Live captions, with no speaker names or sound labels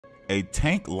A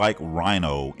tank-like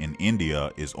rhino in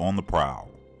India is on the prowl.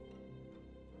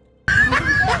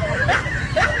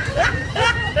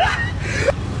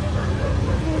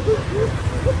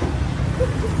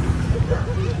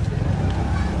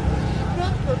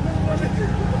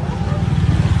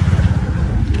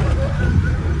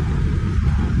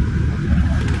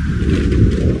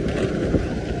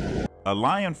 A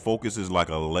lion focuses like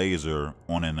a laser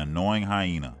on an annoying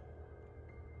hyena.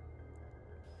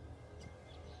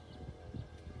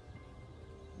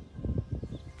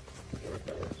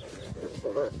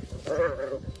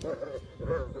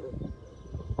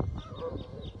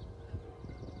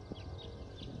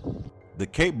 The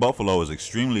Cape buffalo is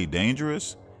extremely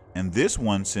dangerous, and this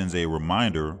one sends a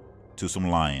reminder to some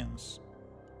lions.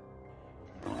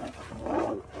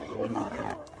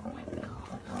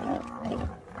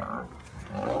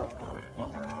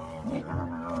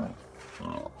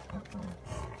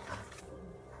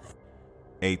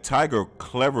 A tiger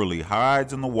cleverly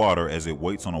hides in the water as it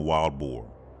waits on a wild boar.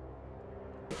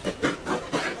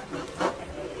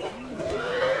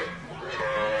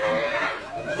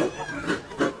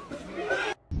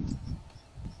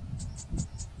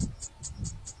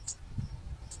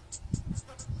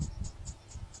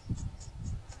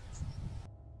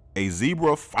 A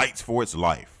zebra fights for its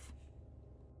life.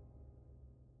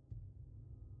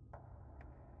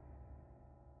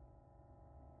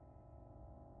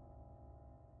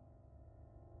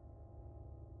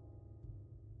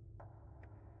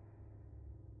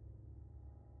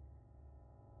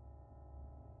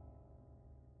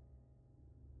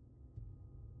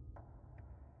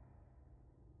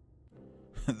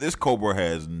 This cobra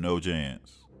has no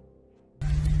chance.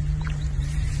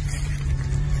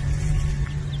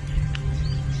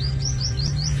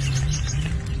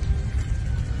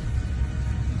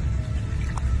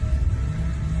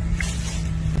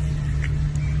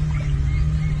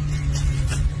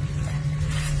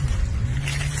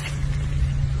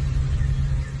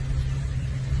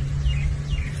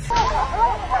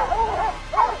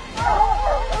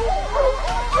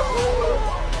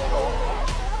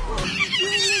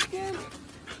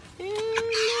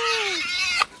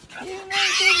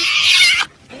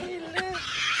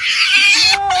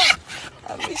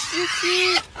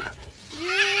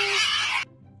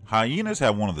 Hyenas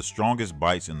have one of the strongest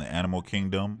bites in the animal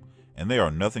kingdom, and they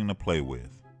are nothing to play with.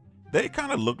 They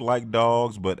kind of look like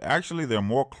dogs, but actually they're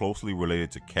more closely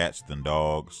related to cats than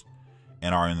dogs,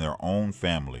 and are in their own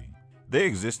family. They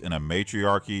exist in a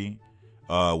matriarchy,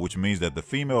 which means that the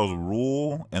females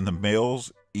rule and the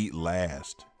males eat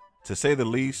last. To say the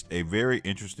least, a very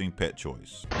interesting pet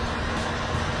choice.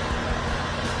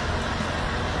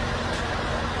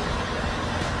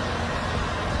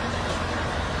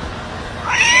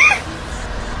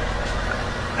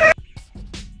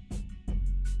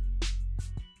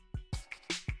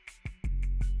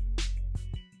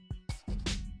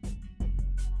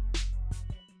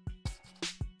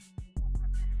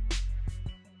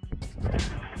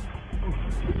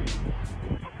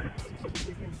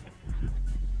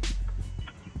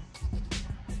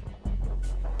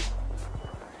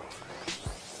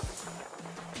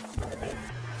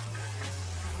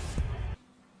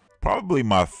 Probably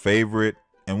my favorite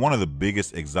and one of the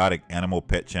biggest exotic animal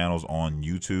pet channels on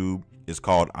YouTube is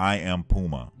called I Am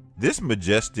Puma. This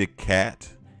majestic cat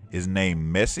is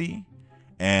named Messi,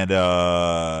 and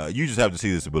you just have to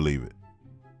see this to believe it.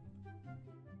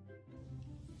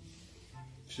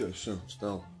 Все,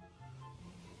 встал.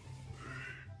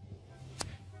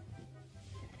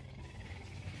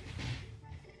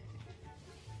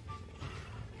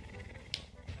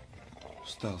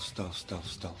 Встал.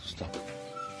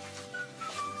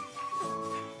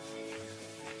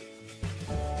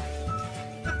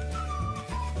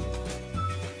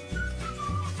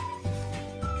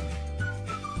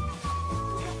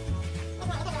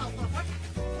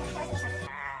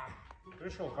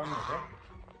 Пришел ко мне, да?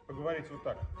 Поговорить вот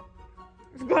так.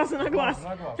 С глаза на глаз. Глаз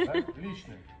на глаз, да?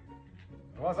 Личный.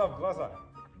 Глаза в глаза.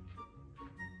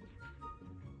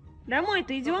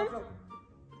 Домой-то идем?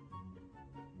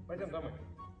 Пойдем домой.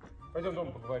 Пойдем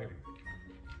дома поговорим.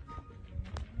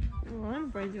 Ладно,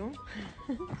 пойдем.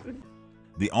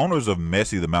 The owners of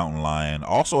Messi the mountain lion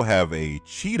also have a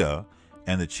cheetah,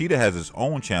 and the cheetah has its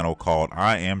own channel called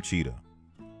I Am Cheetah.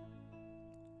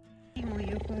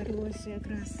 Моя хорошая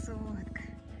красотка.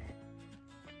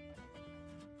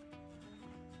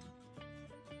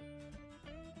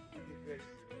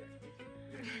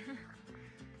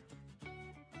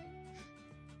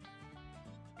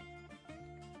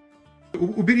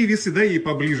 Убери весы, дай ей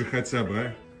поближе хотя бы,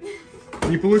 а?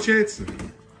 Не получается?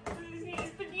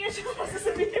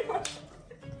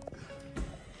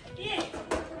 Ей,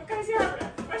 покажи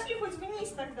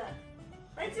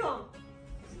Пойдем.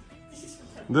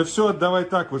 Да все, отдавай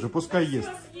так уже, пускай ест.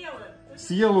 Все съела.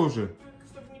 Съела уже.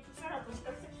 Чтобы не поцарапалась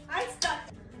как-то. Ай, так.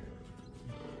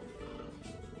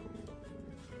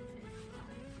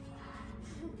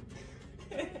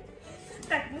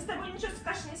 Так, мы с тобой ничего с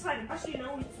кашей не сварим. Пошли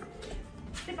на улицу.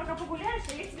 Ты пока погуляешь,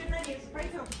 а я тебе нарежу.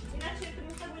 Пойдем. Иначе это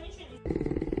мы с тобой ничего не...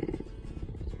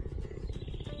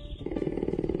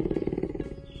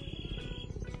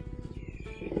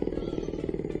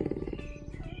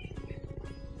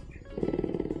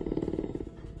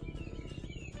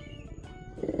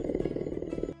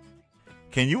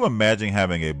 Can you imagine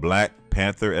having a black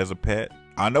panther as a pet?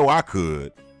 I know I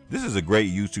could. This is a great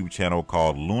YouTube channel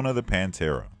called Luna the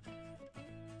Pantera.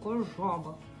 Какая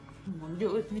жаба. Он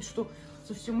делает вид, что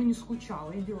совсем и не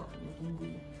скучала, и дела у него там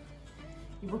были.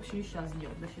 И вообще и сейчас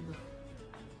делает дофига.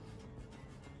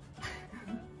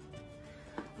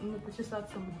 Ну,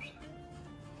 почесаться может.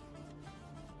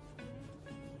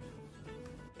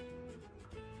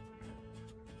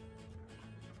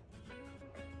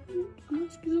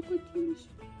 Глазки закатились.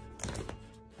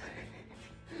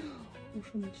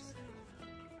 Уши начесали.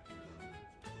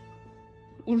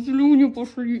 Уж слюни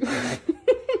пошли.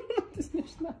 Ты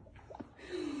смешна.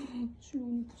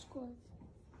 Слюни пускают.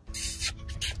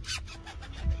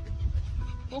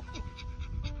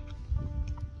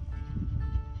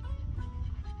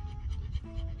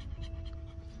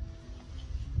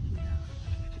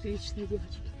 Приличные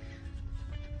девочки.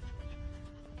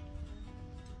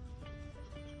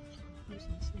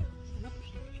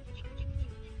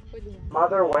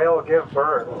 Mother whale give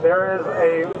birth. There is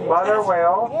a mother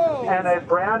whale and a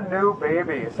brand new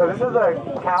baby. So this is a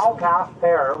cow-calf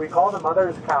pair. We call the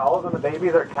mothers cows and the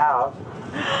babies are calves.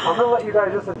 I'm going to let you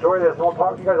guys just enjoy this, and we'll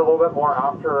talk to you guys a little bit more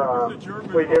after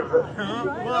we give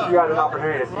you guys an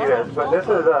opportunity to see this. But this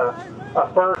is a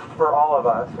first for all of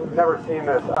us. We've never seen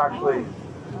this actually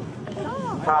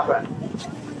happen.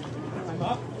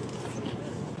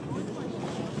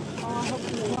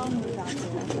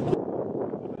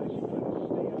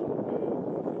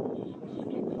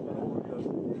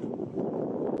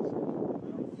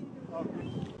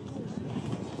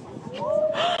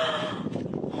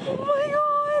 Oh my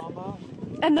god!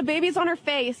 And the baby's on her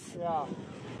face. Yeah.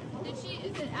 Is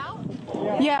it out?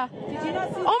 Yeah. Did you not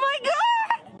see? Oh my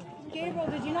god! Gabriel,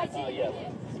 did you not see? Yes.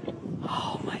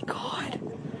 Oh my god.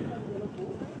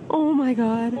 Oh my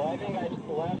god. Well, I think I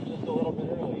left just a little bit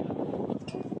early.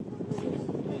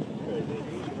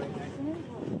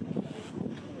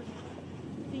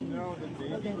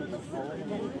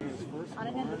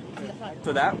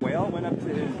 So that whale went up to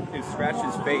his scratched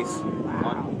his face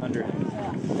under him.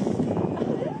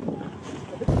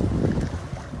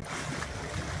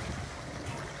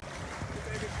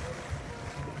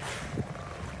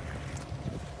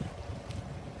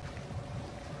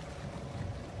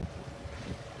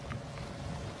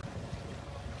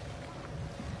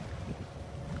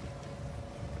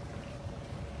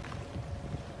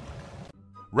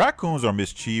 Raccoons are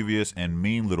mischievous and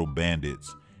mean little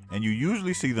bandits, and you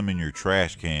usually see them in your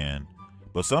trash can,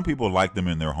 but some people like them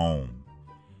in their home.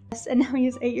 And now he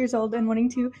is 8 years old and wanting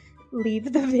to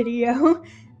leave the video.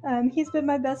 He's been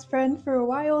my best friend for a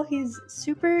while. He's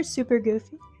super, super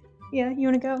goofy. Yeah, you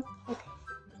wanna go? Okay.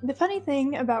 The funny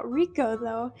thing about Rico,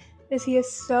 though, is he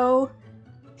is so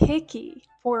picky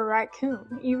for a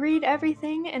raccoon. You read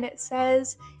everything and it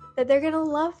says that they're gonna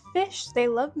love fish. They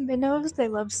love minnows, they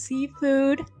love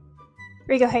seafood.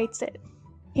 Rico hates it.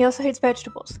 He also hates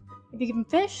vegetables. If you give him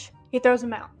fish, he throws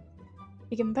them out.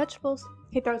 If you give him vegetables,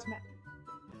 he throws them out.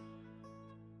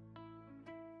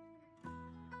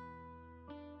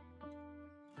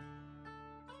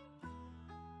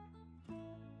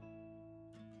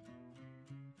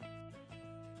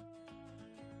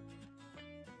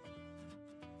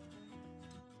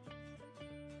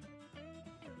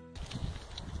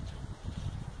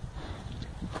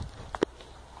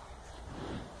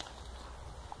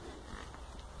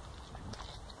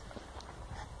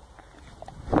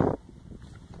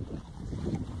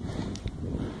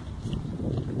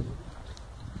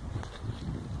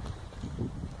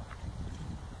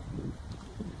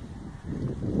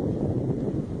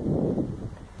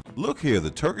 Look here, the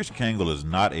Turkish Kangal is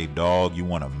not a dog you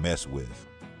want to mess with.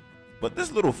 But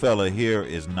this little fella here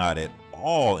is not at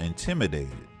all intimidated.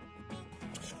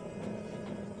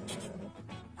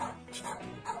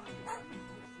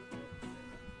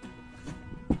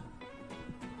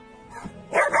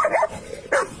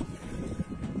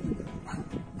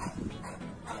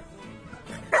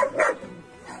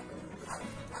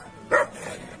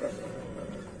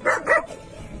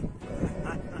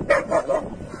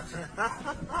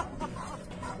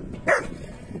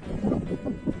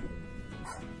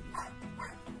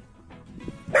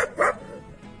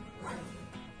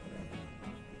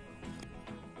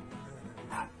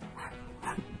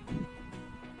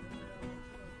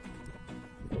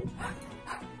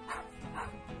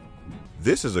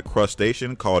 This is a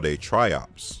crustacean called a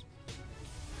triops.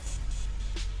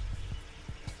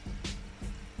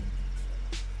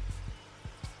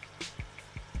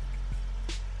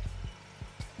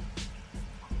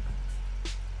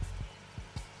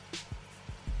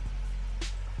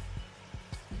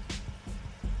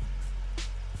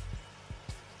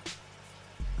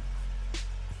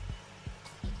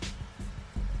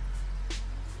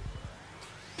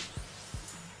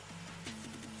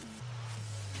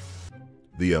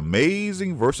 The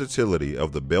amazing versatility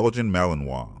of the Belgian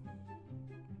Malinois.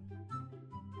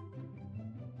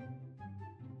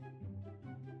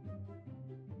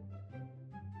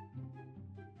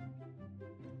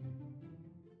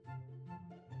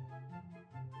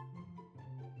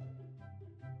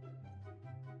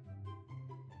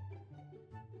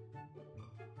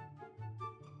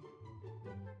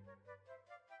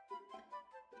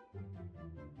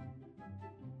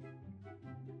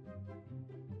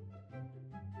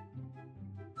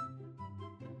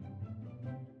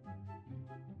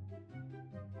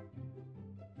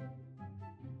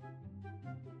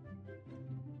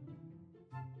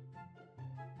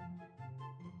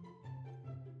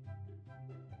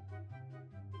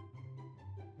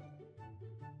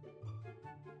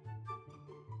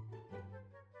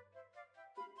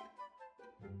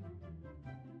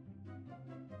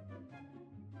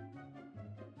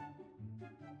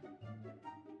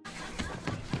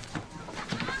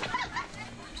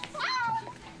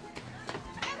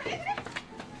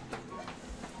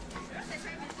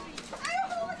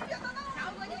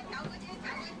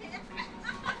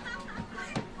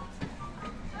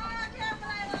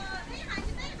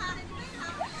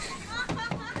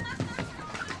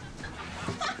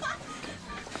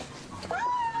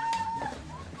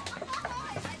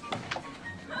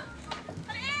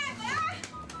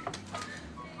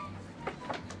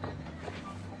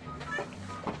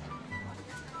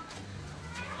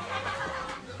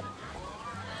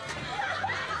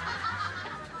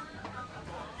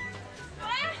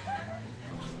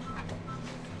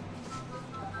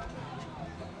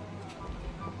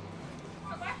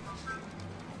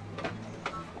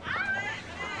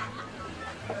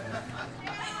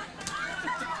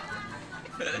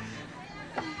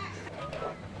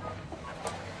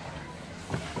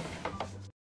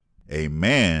 A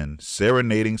man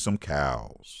serenading some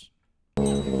cows.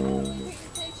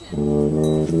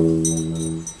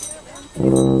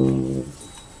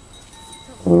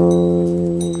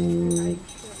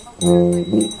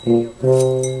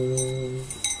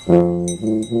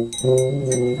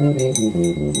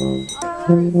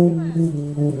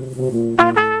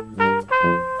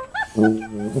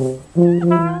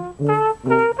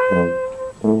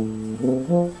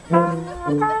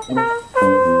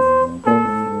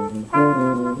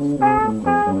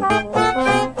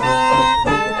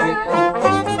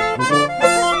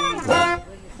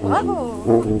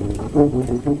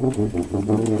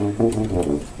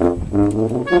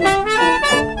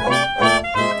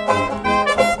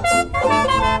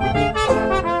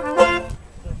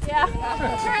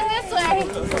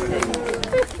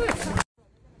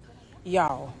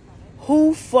 Y'all,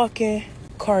 who fucking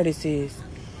car this is?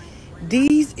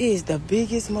 These is the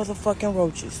biggest motherfucking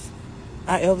roaches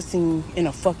I ever seen in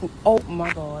a fucking... Oh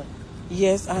my God.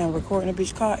 Yes, I am recording a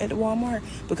bitch car at the Walmart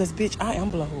because, bitch, I am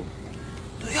blowed.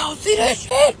 Do y'all see that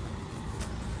shit?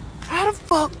 How the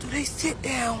fuck do they sit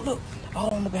down? Look, all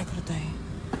on the back of the thing.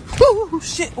 Ooh,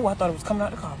 shit. Oh, I thought it was coming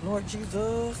out the car. Lord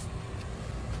Jesus.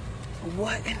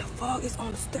 What in the fuck is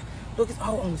on the step? Look, it's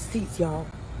all on the seats, y'all.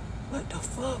 What the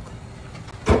fuck?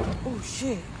 Oh,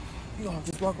 shit. You gonna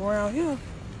just walk around here?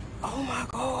 Oh, my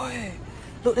God.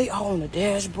 Look, they all on the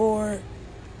dashboard.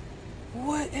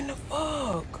 What in the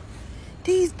fuck?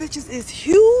 These bitches is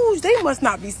huge. They must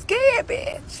not be scared,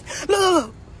 bitch.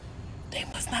 Look. They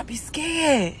must not be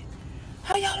scared.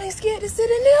 How y'all ain't scared to sit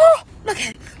in there? Look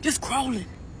at it. Just crawling.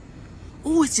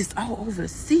 Oh, it's just all over the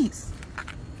seats.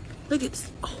 Look at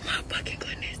this. Oh, my fucking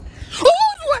goodness.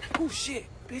 Oh, what? Oh, shit.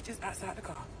 Bitch is outside the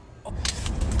car. Oh.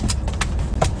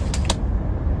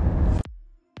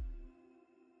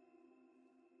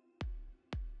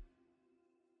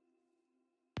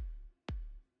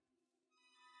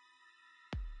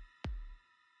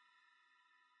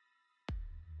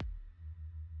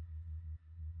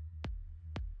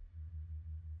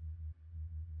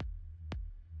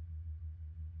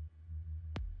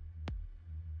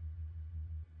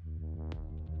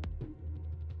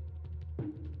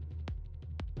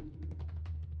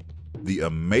 The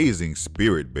amazing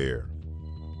spirit bear.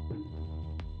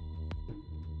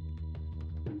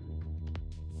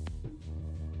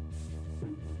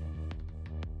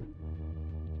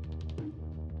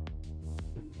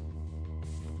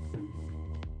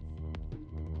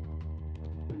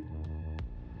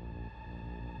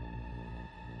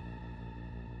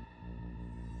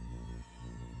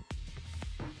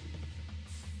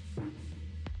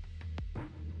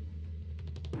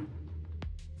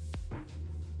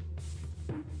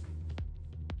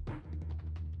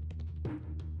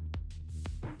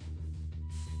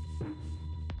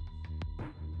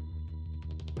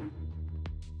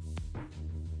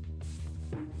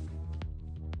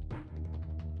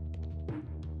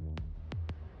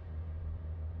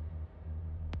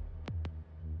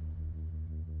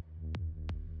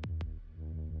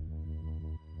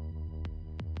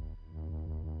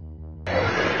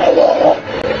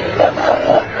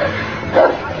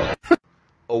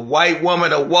 white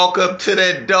woman to walk up to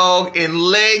that dog in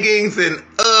leggings and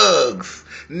Uggs,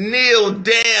 kneel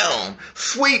down,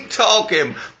 sweet talk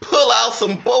him, pull out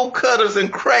some bolt cutters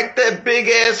and crack that big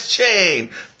ass chain,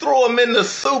 throw him in the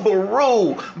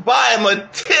Subaru, buy him a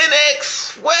 10X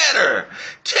sweater,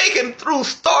 take him through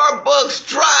Starbucks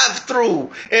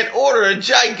drive-thru and order a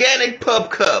gigantic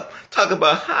pub cup. Talk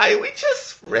about, hi, we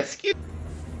just rescued.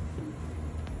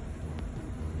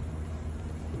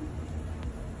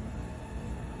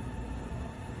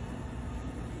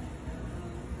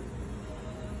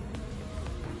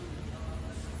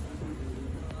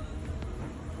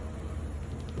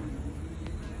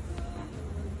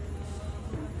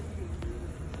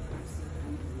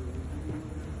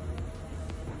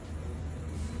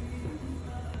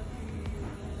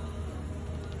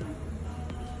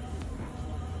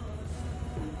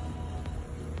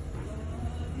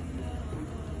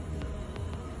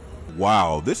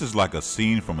 Wow, this is like a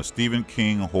scene from a Stephen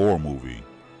King horror movie.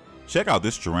 Check out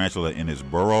this tarantula in its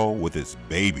burrow with its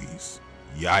babies.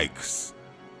 Yikes.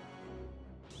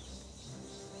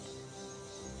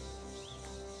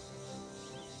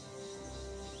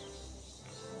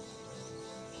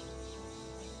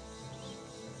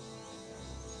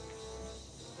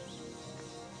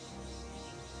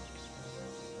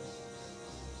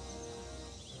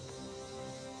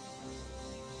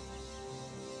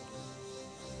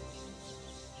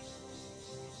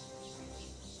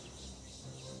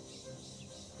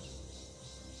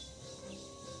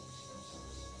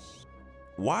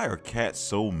 Why are cats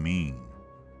so mean?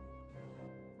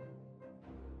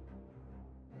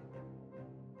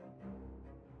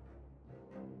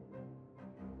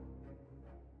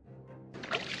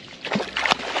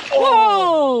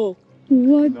 Whoa!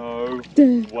 What No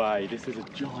the way, this is a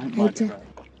giant mudcrab.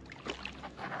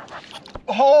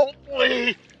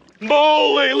 Holy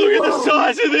moly, look at the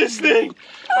size of this thing!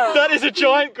 That is a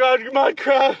giant mud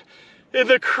crab in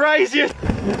the craziest.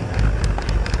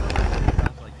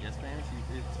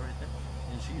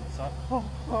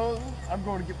 Oh, I'm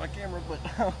going to get my camera, but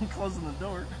I'm closing the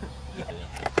door.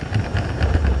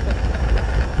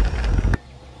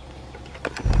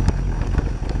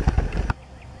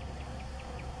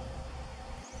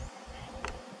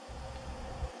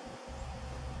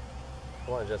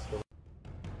 Come on, Jessica.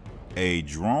 A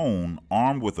drone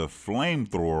armed with a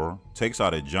flamethrower takes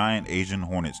out a giant Asian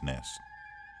hornet's nest.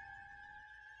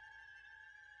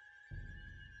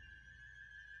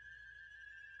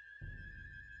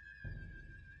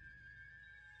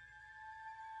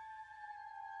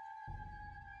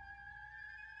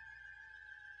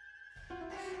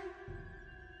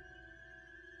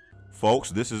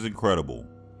 Folks, this is incredible.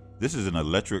 This is an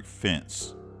electric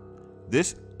fence.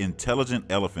 This intelligent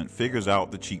elephant figures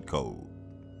out the cheat code.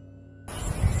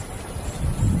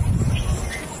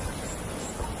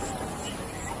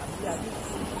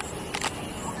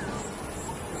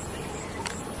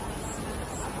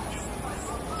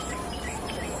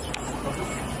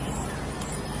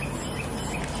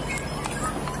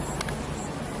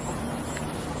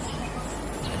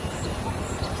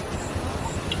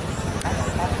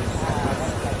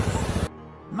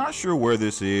 Not sure where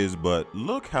this is, but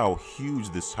look how huge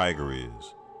this tiger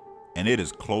is. And it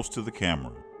is close to the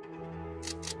camera.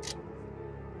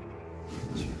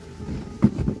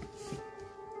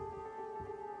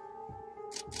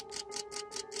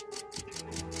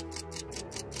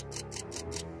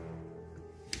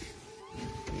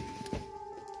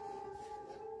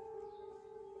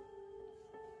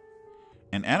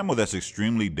 An animal that's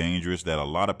extremely dangerous that a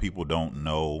lot of people don't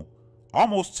know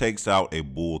almost takes out a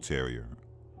bull terrier.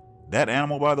 That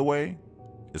animal, by the way,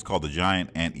 is called the giant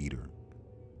anteater.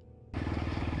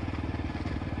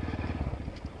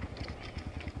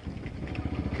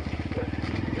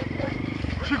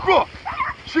 Chico!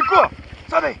 Chico!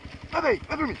 Sadei! Sadei!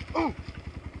 Vai dormir!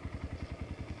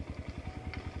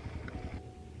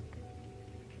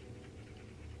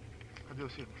 Cadê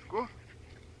você? Ficou?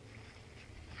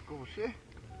 Ficou você?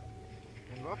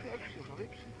 Vamos lá, pega você, eu falei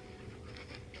pra você.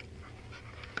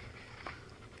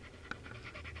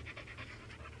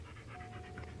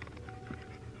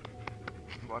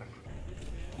 Bora.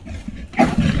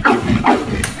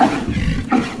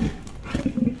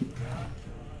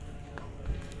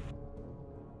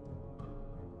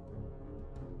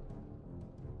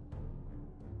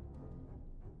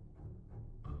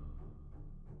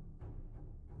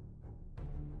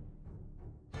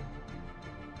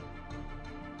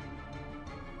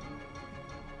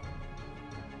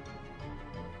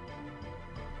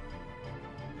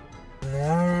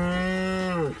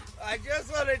 I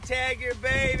just want to tag your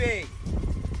baby.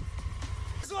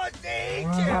 I just want to eat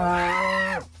you.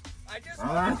 I just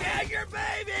want to tag your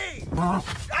baby.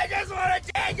 I just want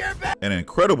to take your baby. An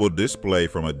incredible display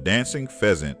from a dancing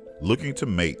pheasant looking to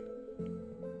mate.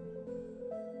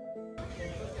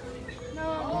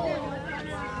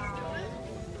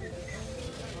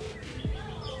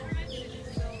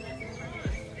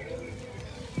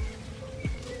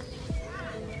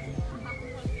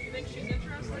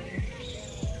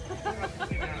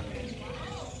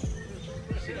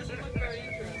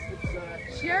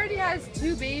 She already has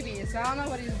 2 babies, so I don't know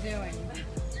what he's doing.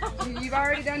 You've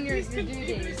already done your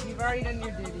duties. You've already done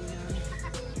your duty, man.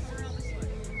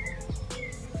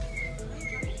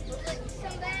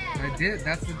 I did.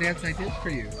 That's the dance I did for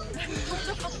you.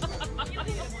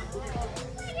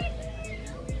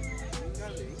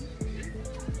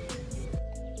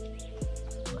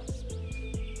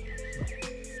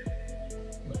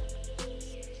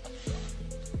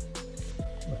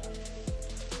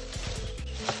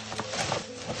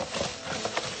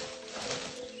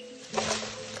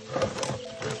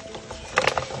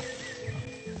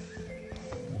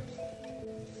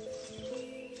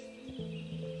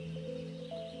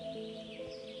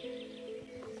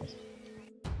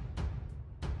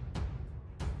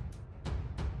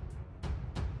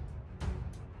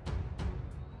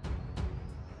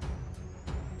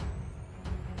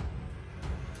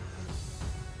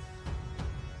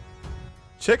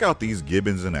 Check out these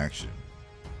gibbons in action.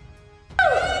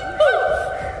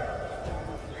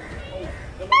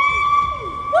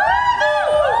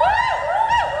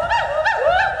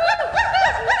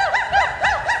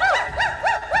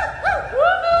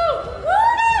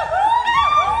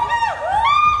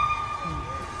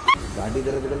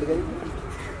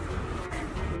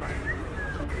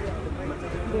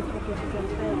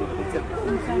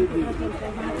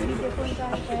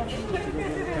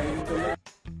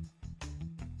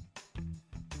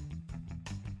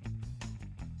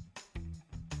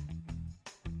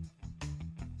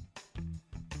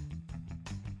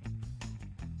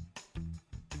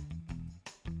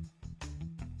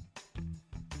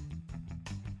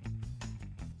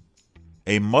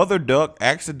 A mother duck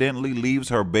accidentally leaves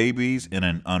her babies in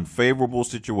an unfavorable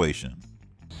situation.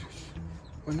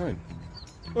 Oh nein.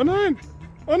 Oh nein.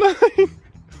 Oh nein. Oh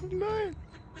nein.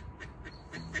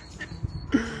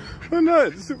 Oh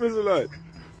nein, es tut mir so leid.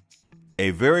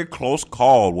 A very close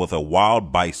call with a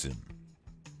wild bison.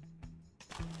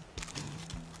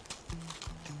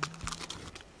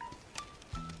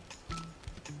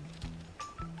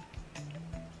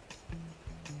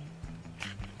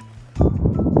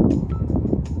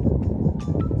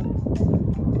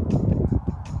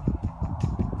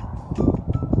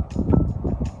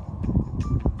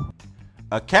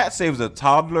 A cat saves a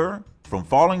toddler from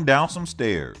falling down some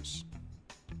stairs.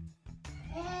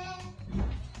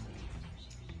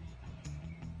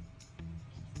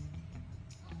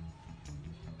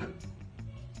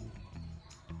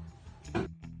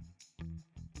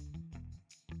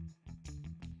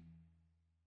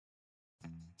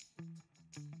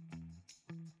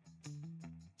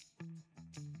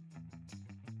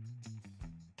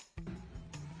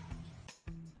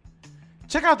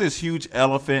 Check out this huge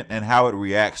elephant and how it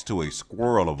reacts to a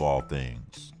squirrel of all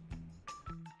things.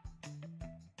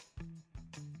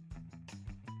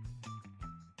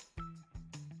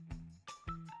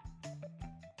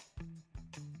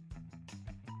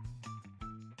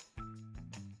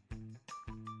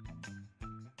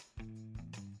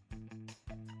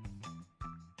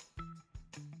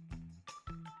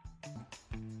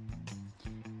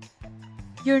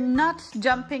 You're not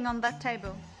jumping on that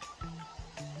table.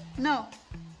 No.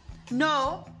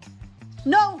 No.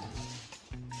 No.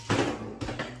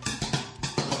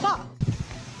 Stop.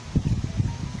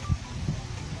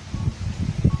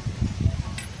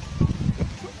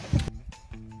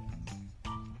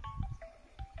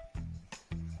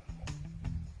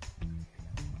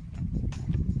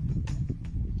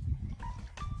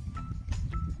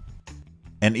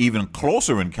 An even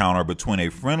closer encounter between a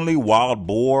friendly wild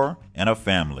boar and a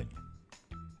family.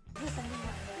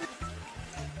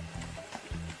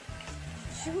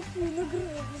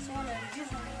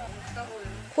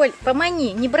 Коль,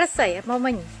 помани, не бросай, а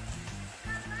помани.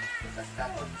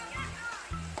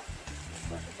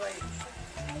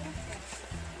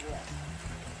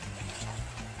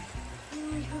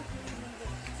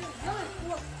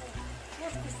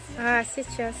 А,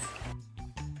 сейчас.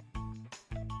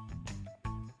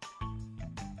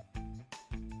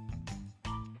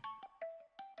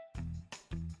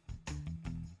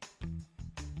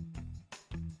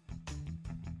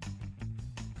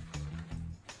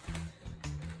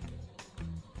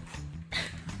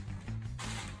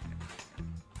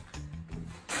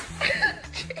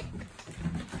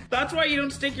 That's why you don't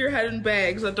stick your head in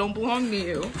bags that don't belong to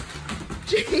you.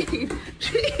 Jade,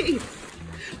 Jade.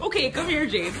 Okay, come here,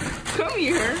 Jade. Come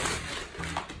here.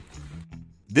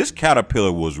 This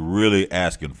caterpillar was really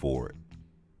asking for it.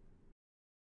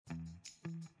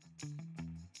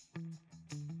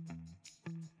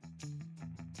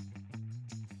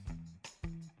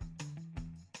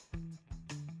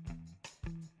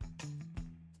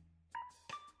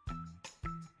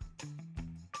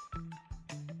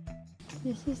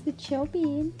 This is the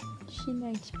chubby. She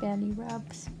likes belly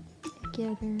rubs.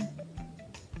 Get her.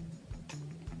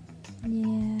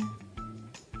 Yeah.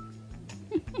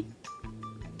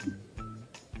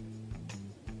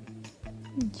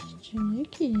 It's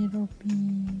tricky,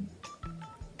 Robin.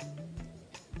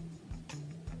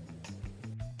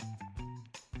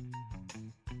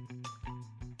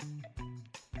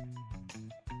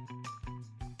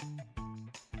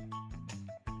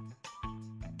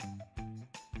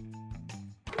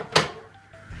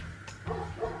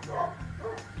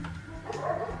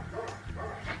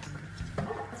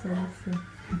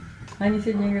 Они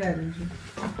сегодня играли уже.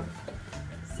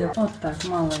 Все, вот так,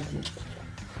 молодец.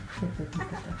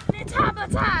 It's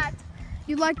habitat.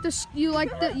 You like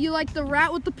the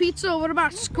rat with the pizza? What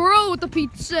about squirrel with the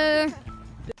pizza?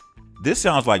 This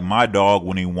sounds like my dog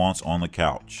when he wants on the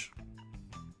couch.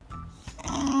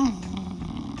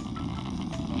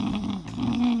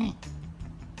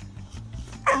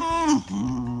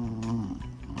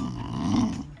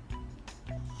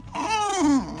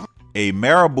 A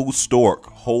marabou stork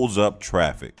holds up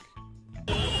traffic.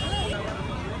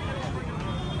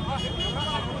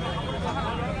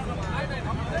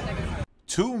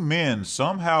 Two men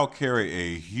somehow carry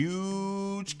a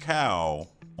huge cow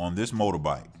on this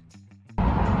motorbike.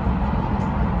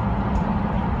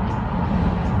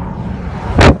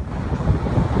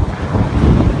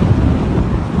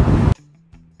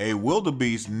 A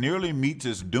wildebeest nearly meets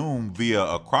its doom via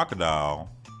a crocodile,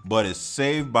 but is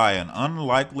saved by an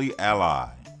unlikely ally,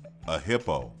 a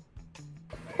hippo.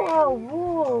 Oh,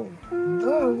 whoa.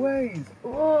 No ways.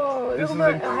 Whoa. This is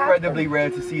incredibly rare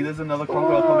to see. There's another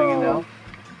crocodile coming in now.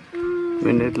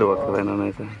 Will nicht schauen, wenn er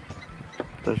nicht.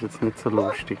 Das ist jetzt nicht so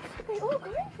lustig.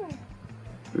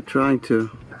 We're trying to.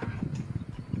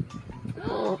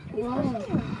 Oh,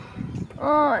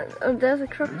 there's a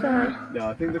crocodile. No,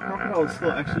 I think the crocodile is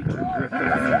still actually got the grip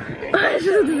underneath. I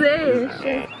should say.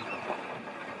 Shit.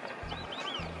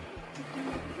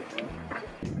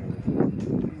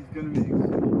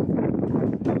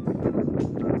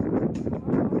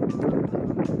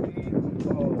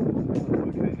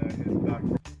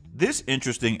 This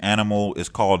interesting animal is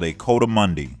called a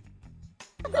coatimundi.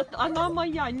 Она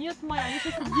моя, нет моя, они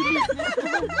сейчас отделись.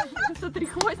 Смотри,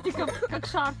 хвостиком, как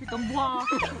шарфиком, бла.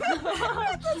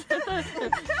 Это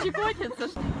щекотится.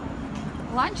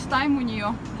 Ланч-тайм у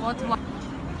нее. Вот.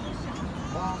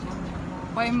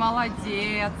 Ой,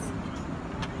 молодец.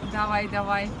 Давай,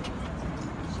 давай.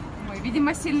 Ой,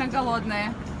 видимо, сильно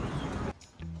голодная.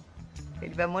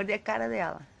 Ele vai morder a cara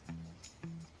dela.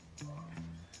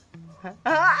 What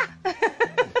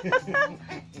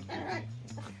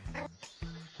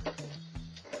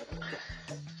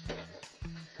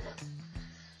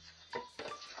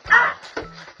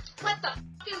the f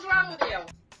is wrong with you?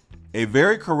 A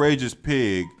very courageous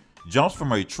pig jumps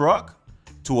from a truck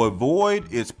to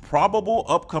avoid its probable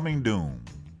upcoming doom.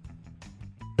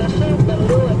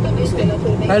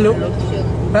 Hello?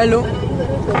 Hello?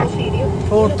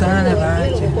 Puttana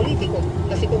pace.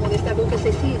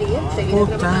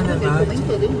 Puttana pace.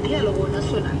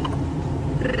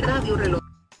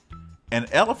 An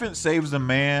elephant saves a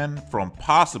man from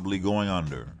possibly going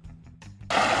under.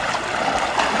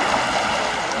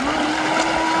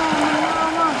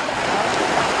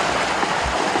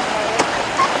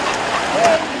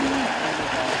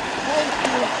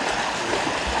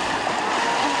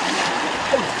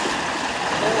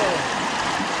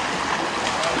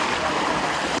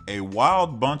 A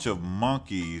wild bunch of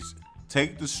monkeys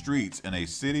take the streets in a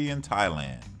city in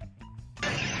Thailand.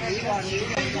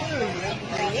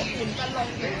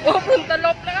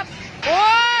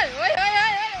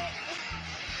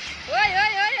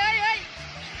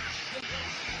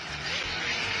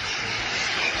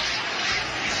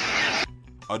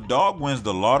 A dog wins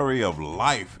the lottery of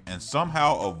life and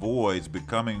somehow avoids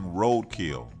becoming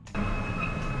roadkill.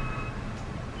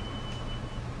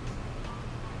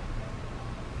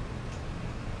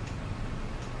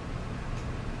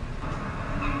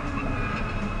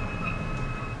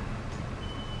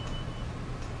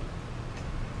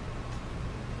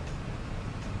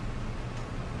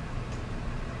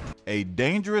 A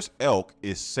dangerous elk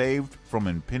is saved from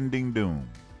impending doom.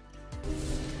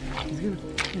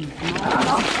 Watch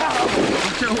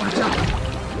out, watch out.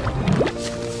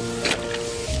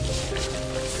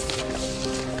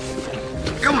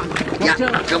 Come on. Watch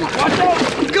out. Come on. Watch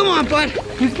out. Come on, bud.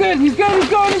 He's good. He's good. He's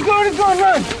going. He's going. He's going.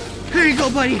 Run. Here you go,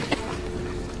 buddy.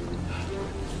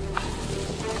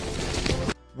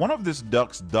 One of this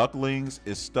duck's ducklings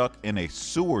is stuck in a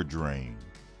sewer drain.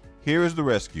 Here is the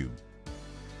rescue.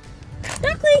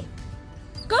 Duckling!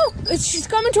 Go! She's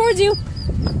coming towards you.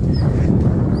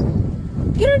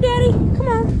 Get her, Daddy. Come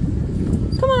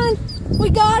on. Come on. We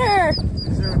got her.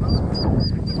 Is there another one?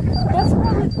 That's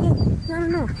probably the... I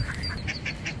don't know.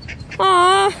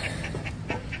 Aww.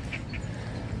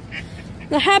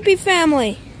 The happy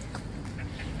family.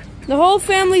 The whole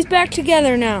family's back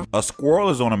together now. A squirrel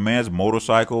is on a man's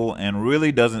motorcycle and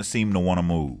really doesn't seem to want to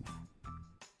move.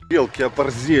 Елки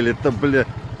оборзели-то, бля.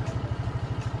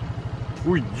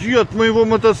 Уйди от моего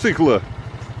мотоцикла.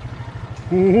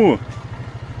 Ого.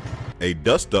 A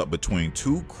dust-up between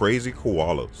two crazy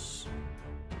koalas.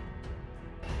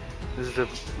 This is the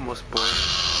most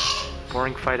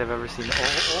boring fight I've ever seen.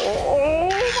 Oh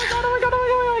my god, oh my god, oh my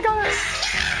god, oh my god.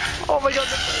 Oh my god,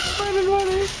 the fight is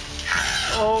running.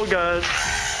 Oh god.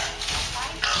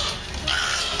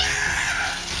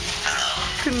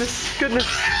 Goodness, goodness.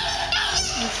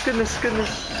 Goodness,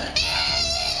 goodness.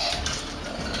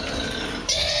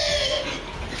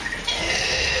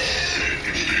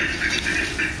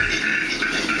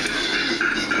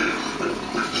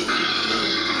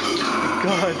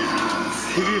 God,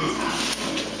 serious.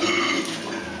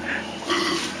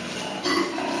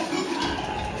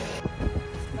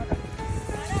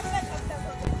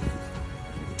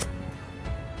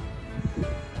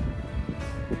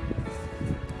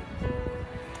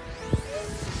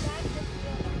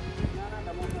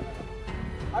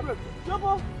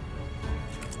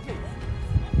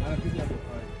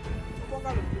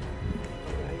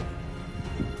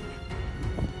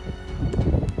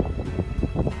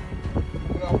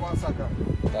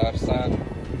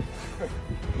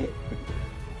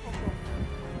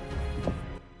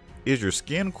 Is your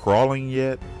skin crawling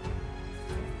yet?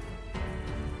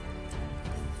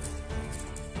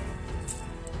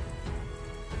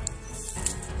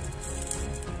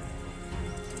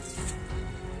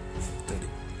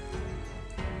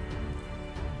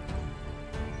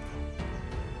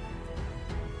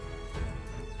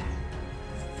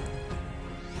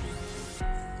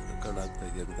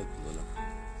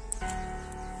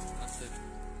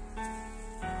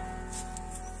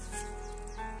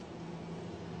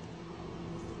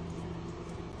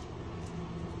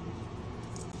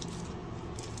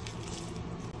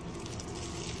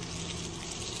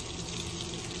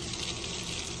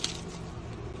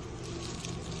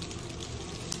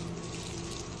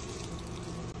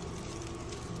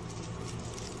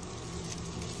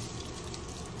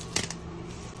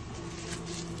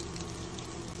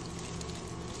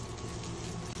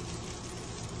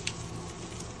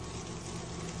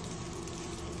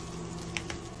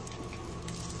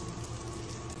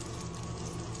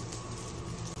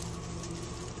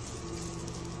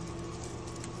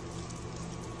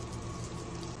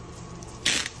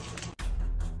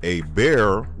 A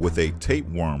bear with a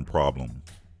tapeworm problem.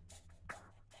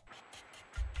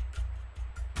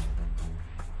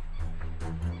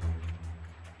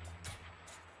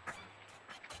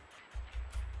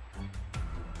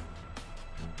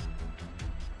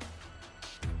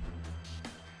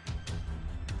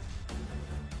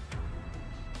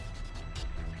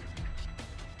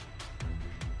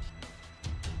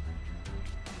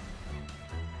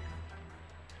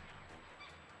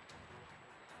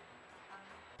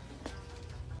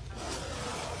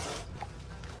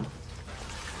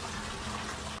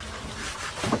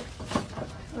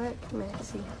 Look,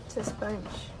 Maxie, it's a sponge.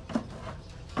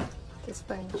 It's a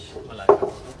sponge.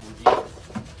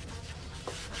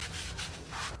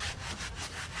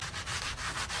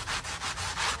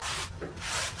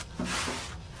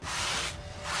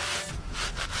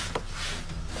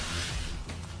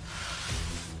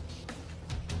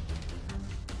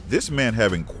 This man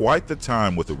having quite the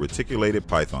time with a reticulated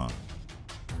python.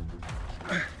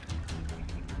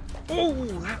 Oh,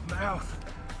 that mouth.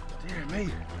 Dear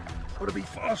me. Gotta be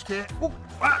fast here. Oh,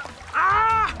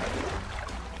 ah!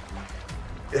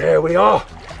 There we are.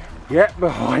 Yep,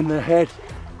 behind the head.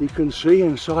 You can see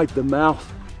inside the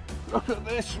mouth. Look at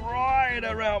this right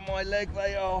around my leg.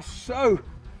 They are so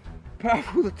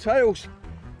powerful. The tails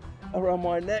around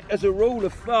my neck. As a rule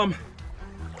of thumb,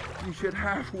 you should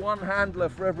have one handler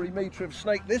for every metre of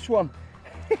snake. This one,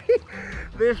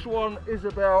 this one is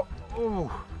about,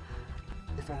 oh,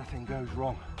 if anything goes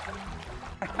wrong.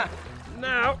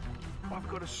 Now, I've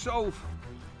got to solve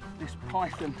this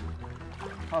python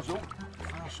puzzle.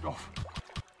 First off,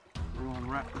 we'll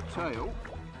unwrap the tail.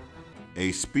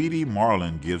 A speedy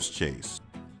marlin gives chase.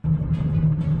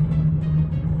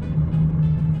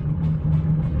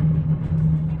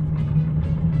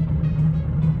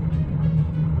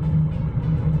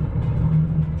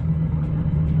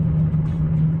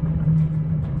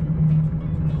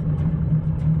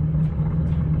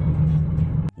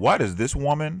 Why does this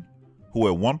woman, who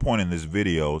at one point in this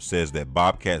video says that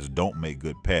bobcats don't make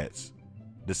good pets,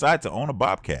 decide to own a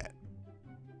bobcat?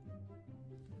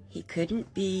 He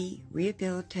couldn't be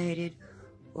rehabilitated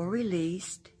or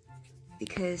released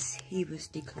because he was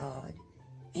declawed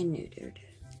and neutered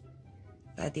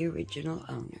by the original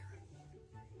owner.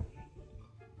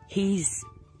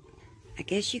 I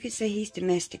guess you could say he's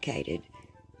domesticated,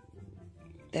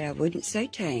 but I wouldn't say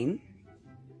tame.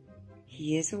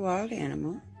 He is a wild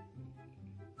animal.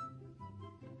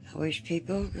 I wish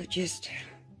people would just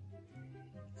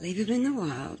leave him in the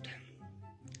wild.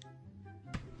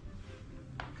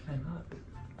 Climb up.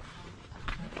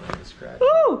 Scratch.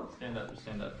 Ooh! Stand up,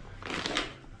 stand up.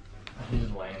 He's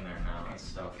just laying there now. That's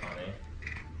so funny.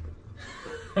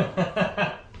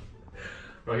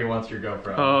 Bro, he wants your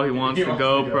GoPro. Oh, he wants the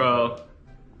GoPro.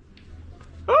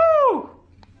 Woo!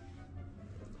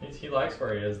 He likes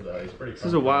where he is though. He's pretty. This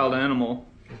is a wild animal,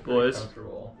 boys.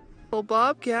 Comfortable. Little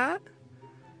bobcat.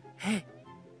 Hey.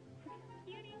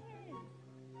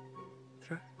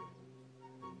 Throw.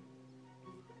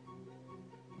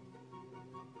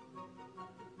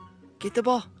 Get the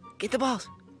ball. Get the balls.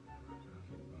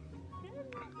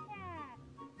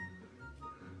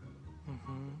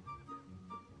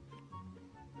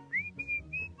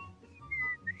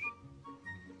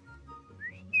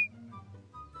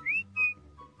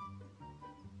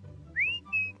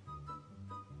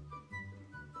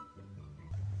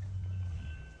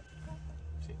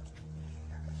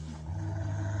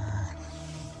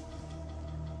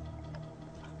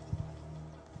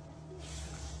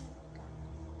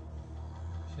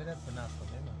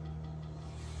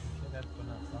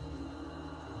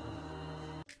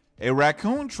 A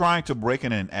raccoon trying to break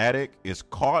in an attic is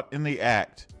caught in the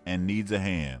act and needs a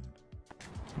hand.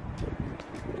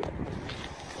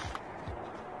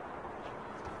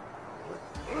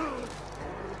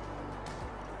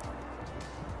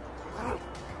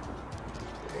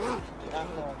 I'm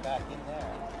going back in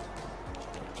there.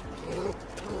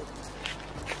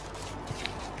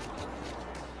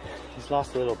 He's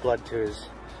lost a little blood to his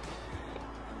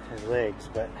legs,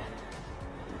 but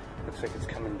looks like it's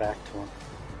coming back to him.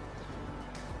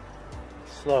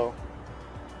 Slow.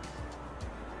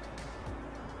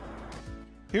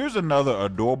 Here's another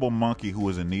adorable monkey who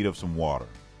is in need of some water.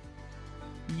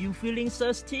 You feeling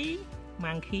thirsty,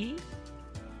 monkey?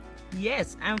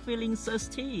 Yes, I'm feeling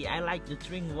thirsty. I like to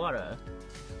drink water.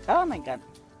 Oh my god.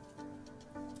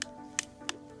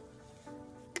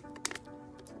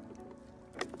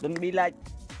 Don't be like...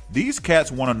 These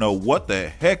cats want to know what the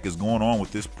heck is going on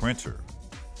with this printer.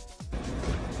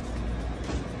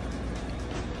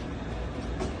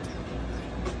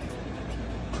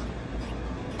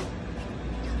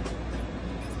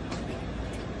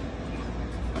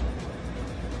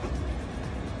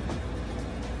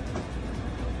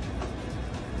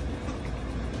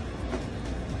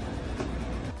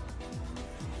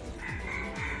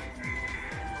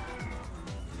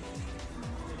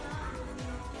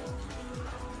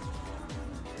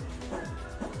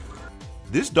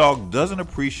 This dog doesn't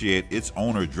appreciate its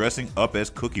owner dressing up as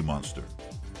Cookie Monster.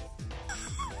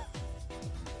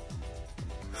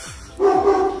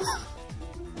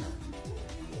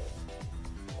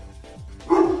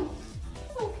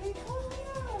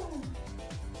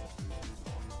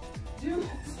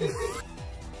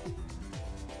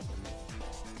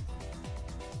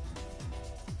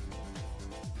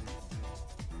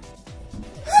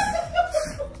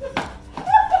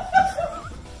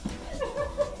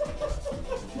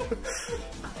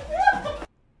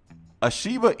 A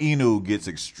Shiba Inu gets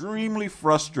extremely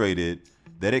frustrated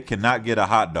that it cannot get a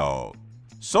hot dog.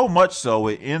 So much so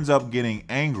it ends up getting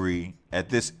angry at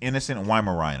this innocent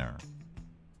Weimaraner.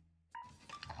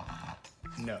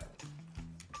 No.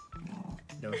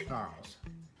 No snarls.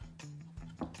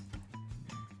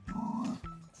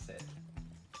 Sit.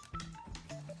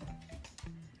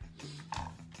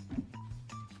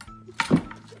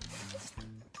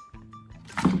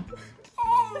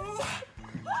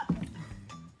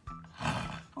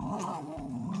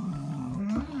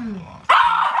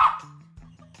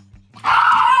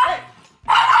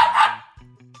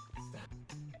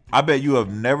 I bet you have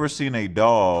never seen a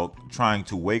dog trying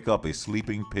to wake up a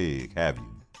sleeping pig, have you?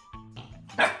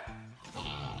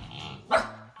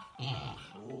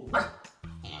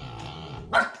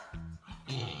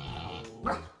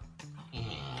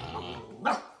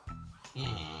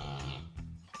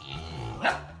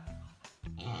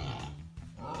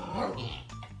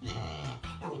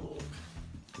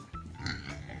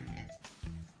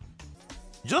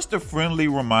 Just a friendly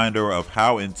reminder of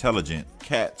how intelligent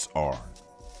cats are.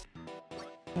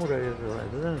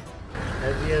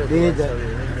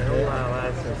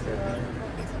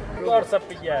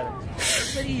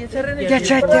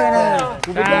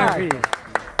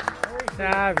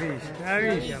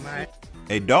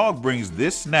 A dog brings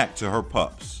this snack to her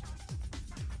pups.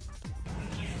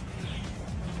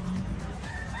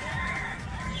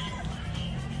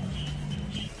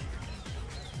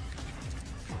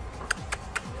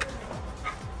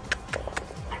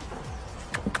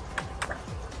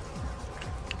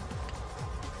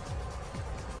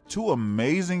 Two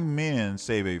amazing men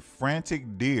save a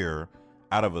frantic deer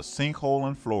out of a sinkhole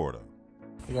in Florida.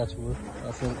 I got you.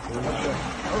 I think.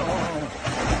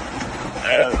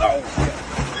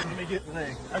 Let me get the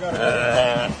thing. I got it.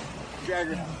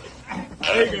 Jagger.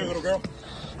 There you go, little girl.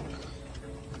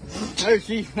 No,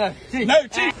 chief. No, chief. No,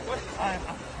 chief. I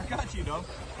got you, dog.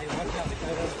 Hey, watch out.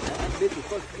 That bitch will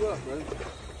fuck you up, bro.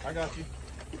 I got you.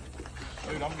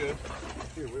 Dude, I'm good.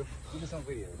 Here, Will. Give me some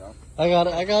video, dog. I got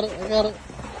it. Hold on.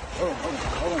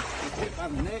 It's hit by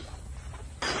the neck.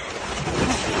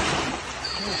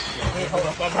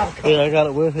 Yeah, I got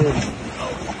it with him.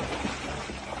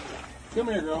 Come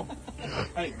here, girl.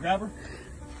 Hey, grab her.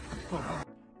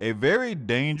 A very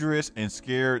dangerous and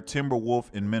scared timber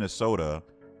wolf in Minnesota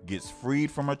gets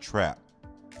freed from a trap.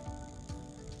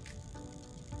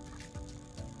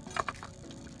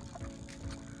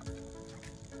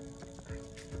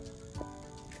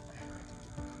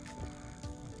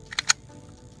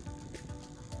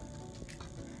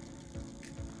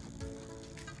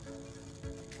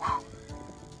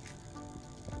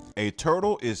 A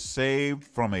turtle is saved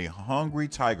from a hungry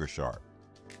tiger shark.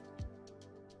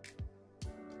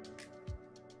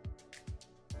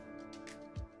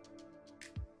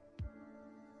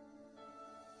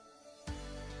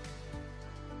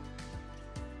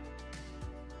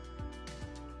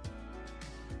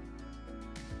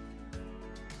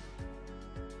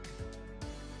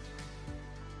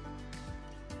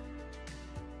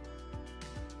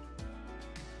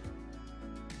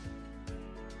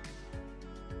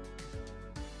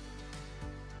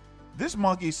 This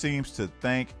monkey seems to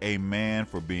thank a man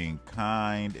for being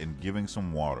kind and giving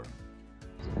some water.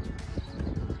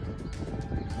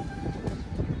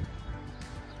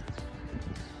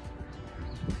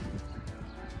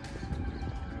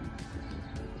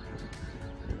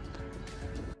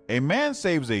 A man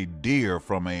saves a deer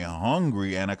from a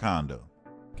hungry anaconda.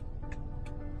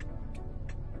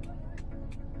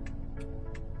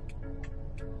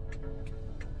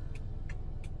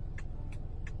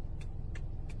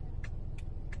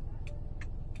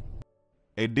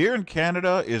 A deer in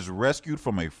Canada is rescued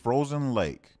from a frozen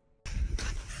lake.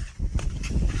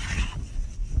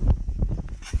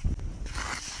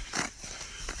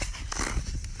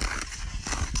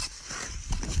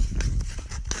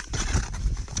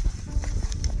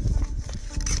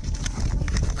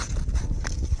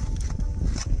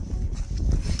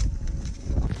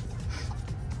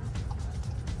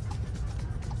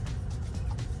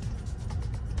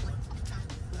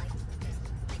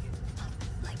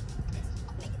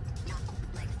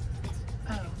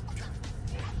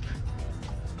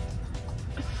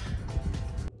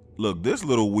 Look, this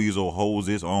little weasel holds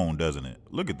its own, doesn't it?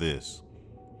 Look at this.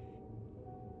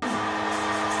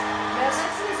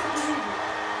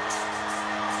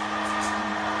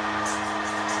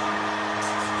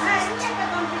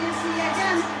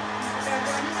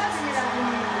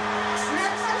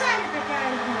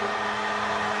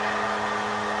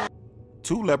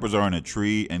 Two leopards are in a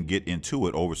tree and get into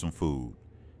it over some food.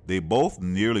 They both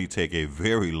nearly take a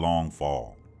very long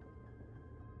fall.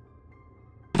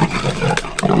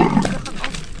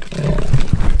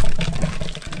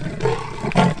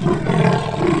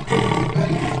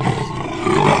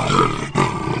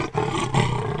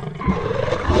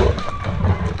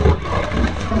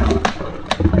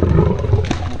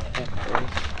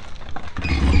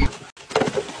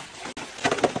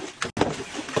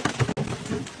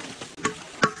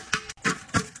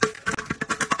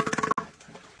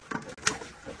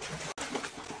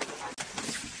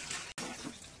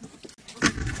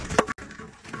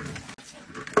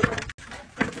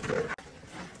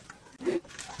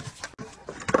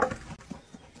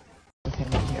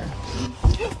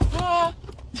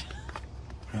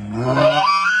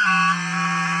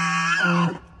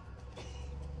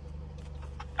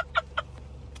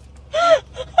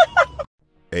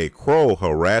 A crow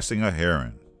harassing a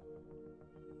heron.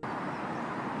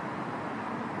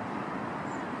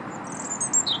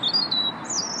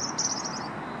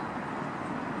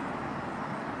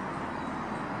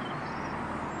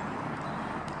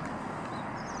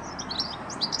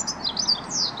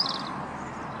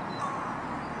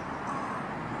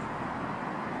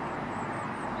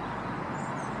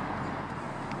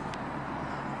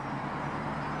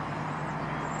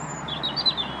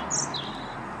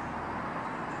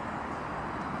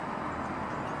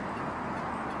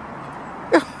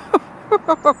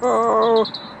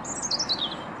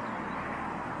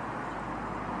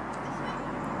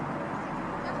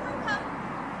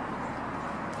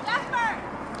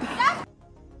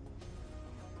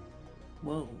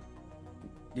 Whoa.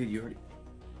 Dude, you already...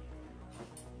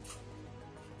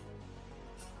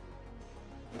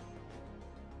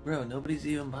 Bro, nobody's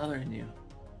even bothering you.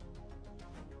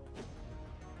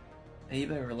 Hey, you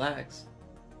better relax.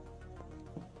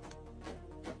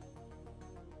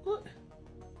 What?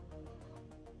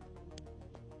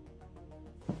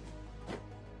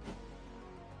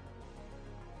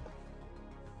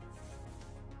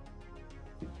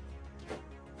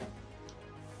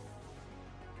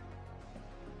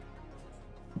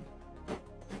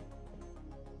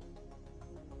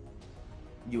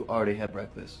 You already had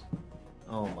breakfast.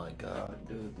 Oh my god,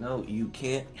 dude. No, you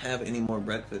can't have any more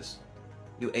breakfast.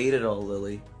 You ate it all,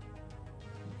 Lily.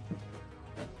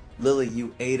 Lily,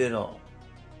 you ate it all.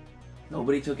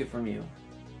 Nobody took it from you.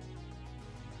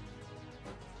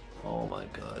 Oh my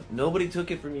god. Nobody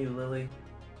took it from you, Lily.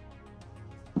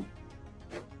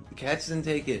 The cats didn't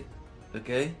take it,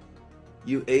 okay?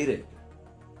 You ate it.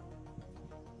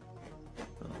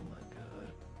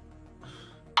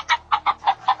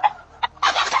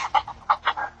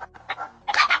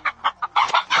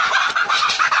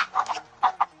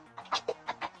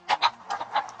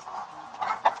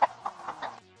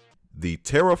 The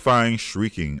terrifying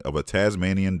shrieking of a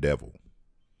Tasmanian devil.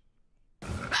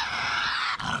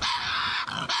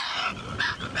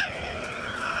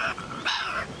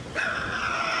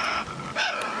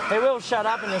 Hey, Will, shut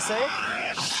up in a sec. Right,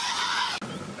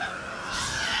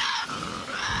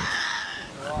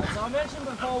 so I mentioned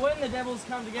before, when the devils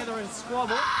come together and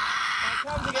squabble, they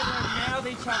come together and mouth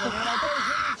each other. Now, they do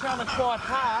hit each other quite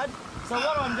hard, so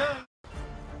what I'm doing...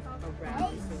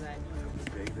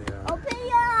 Open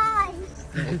your eyes!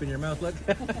 Open your mouth, look.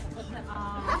 They're gonna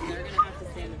have to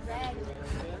stand in front of you.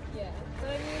 Yeah.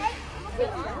 The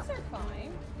arms are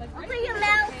fine. Like, open your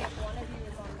mouth! One of you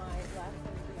is on my left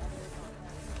and the other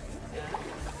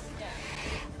is on my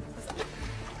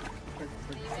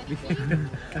right.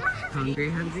 Yeah. Hungry,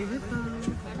 hungry hippo.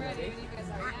 I'm ready when you guys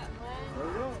are.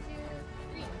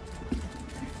 Yeah.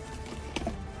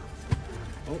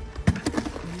 1, 2,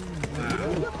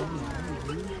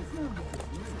 3.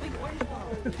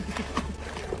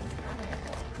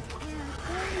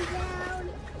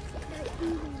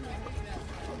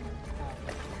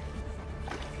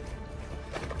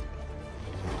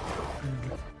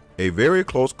 A very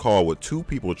close call with two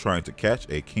people trying to catch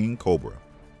a king cobra.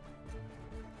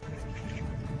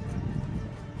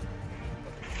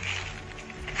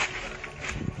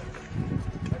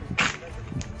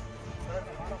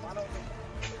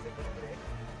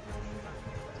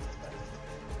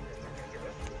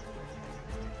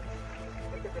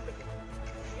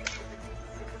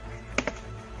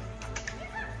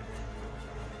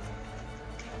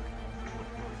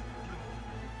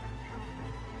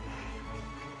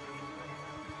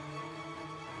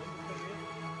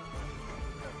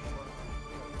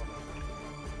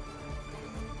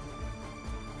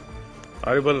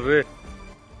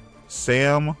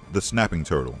 Sam the snapping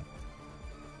turtle.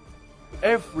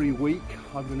 Every week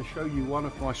I'm going to show you one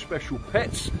of my special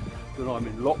pets that I'm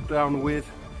in lockdown with.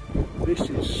 This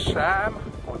is Sam,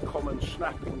 my common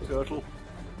snapping turtle,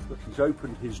 that has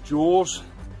opened his jaws.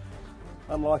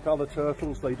 Unlike other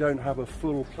turtles, they don't have a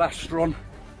full plastron,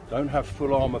 don't have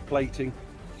full armour plating,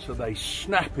 so they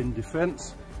snap in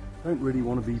defence. Don't really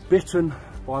want to be bitten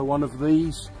by one of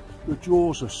these. The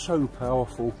jaws are so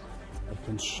powerful. They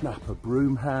can snap a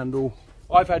broom handle.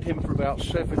 I've had him for about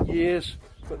 7 years,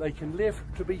 but they can live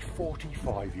to be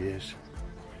 45 years.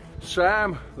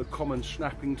 Sam, the common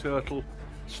snapping turtle,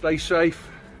 stay safe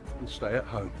and stay at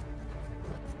home.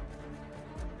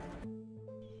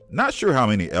 Not sure how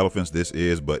many elephants this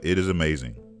is, but it is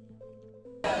amazing.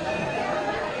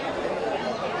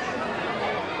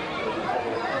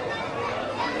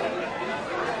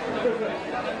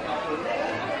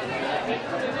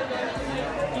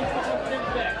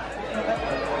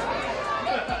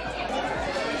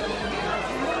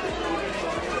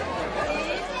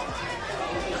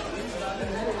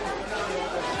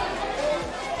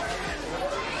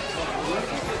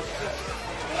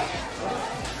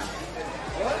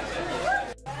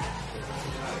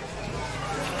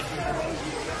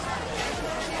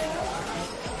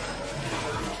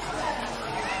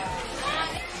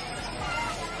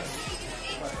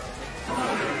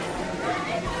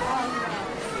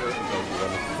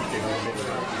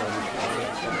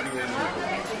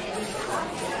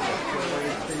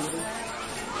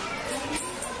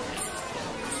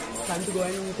 Time to go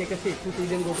and take a shit, to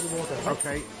then go to the water.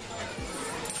 Okay.